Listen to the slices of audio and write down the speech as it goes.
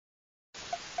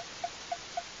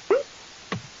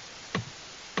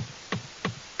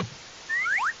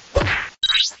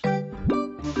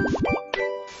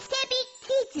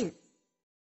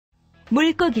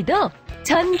물고기도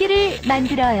전기를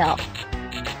만들어요.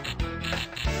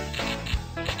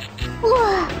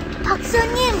 우와,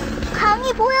 박사님,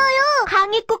 강이 보여요.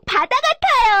 강이 꼭 바다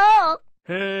같아요.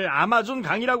 아마존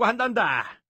강이라고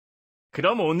한단다.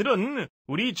 그럼 오늘은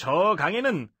우리 저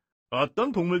강에는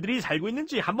어떤 동물들이 살고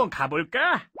있는지 한번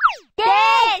가볼까?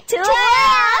 네,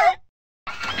 좋아요.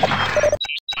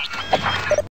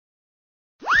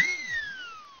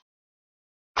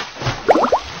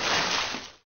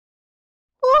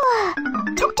 우와,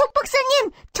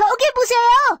 척척박사님, 저기 보세요.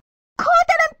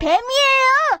 커다란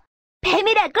뱀이에요.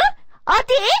 뱀이라고?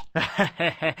 어디?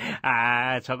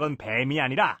 아, 저건 뱀이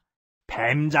아니라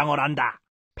뱀장어란다.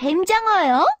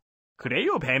 뱀장어요?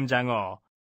 그래요, 뱀장어.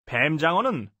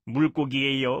 뱀장어는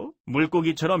물고기예요.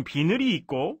 물고기처럼 비늘이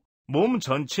있고 몸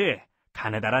전체에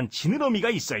가느다란 지느러미가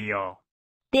있어요.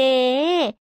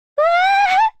 네. 와,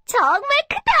 정말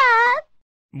크다.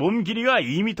 몸 길이가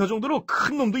 2m 정도로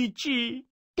큰 놈도 있지.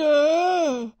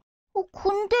 네.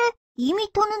 근데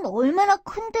 2m는 얼마나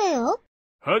큰데요?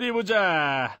 어디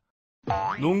보자.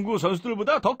 농구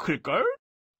선수들보다 더 클걸?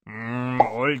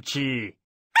 옳지.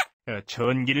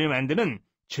 전기를 만드는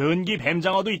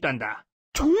전기뱀장어도 있단다.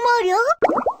 정말요?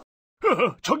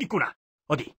 저기 있구나.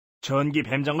 어디,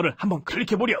 전기뱀장어를 한번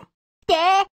클릭해보렴.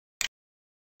 네.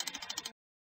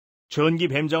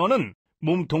 전기뱀장어는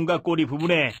몸통과 꼬리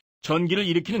부분에 전기를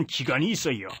일으키는 기관이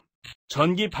있어요.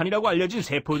 전기판이라고 알려진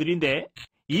세포들인데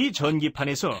이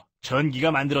전기판에서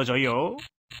전기가 만들어져요.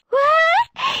 와,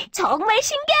 정말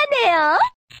신기하네요.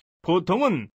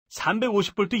 보통은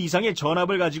 350V 이상의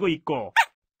전압을 가지고 있고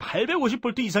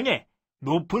 850V 이상의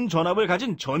높은 전압을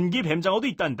가진 전기뱀장어도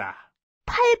있단다.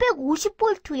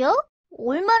 850V요?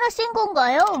 얼마나 센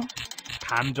건가요?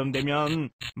 감전되면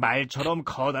말처럼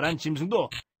커다란 짐승도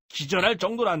기절할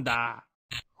정도란다.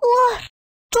 우와,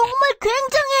 정말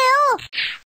굉장해요.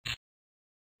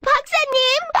 박사님,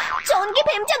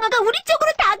 전기뱀장어가 우리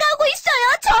쪽으로 다가오고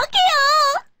있어요. 저기요.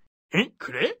 에?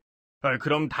 그래?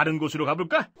 그럼 다른 곳으로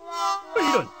가볼까?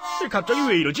 이런, 갑자기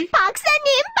왜 이러지? 박사님,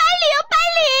 빨리요,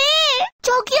 빨리.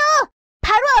 저기요,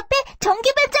 바로 앞에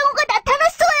전기뱀장어가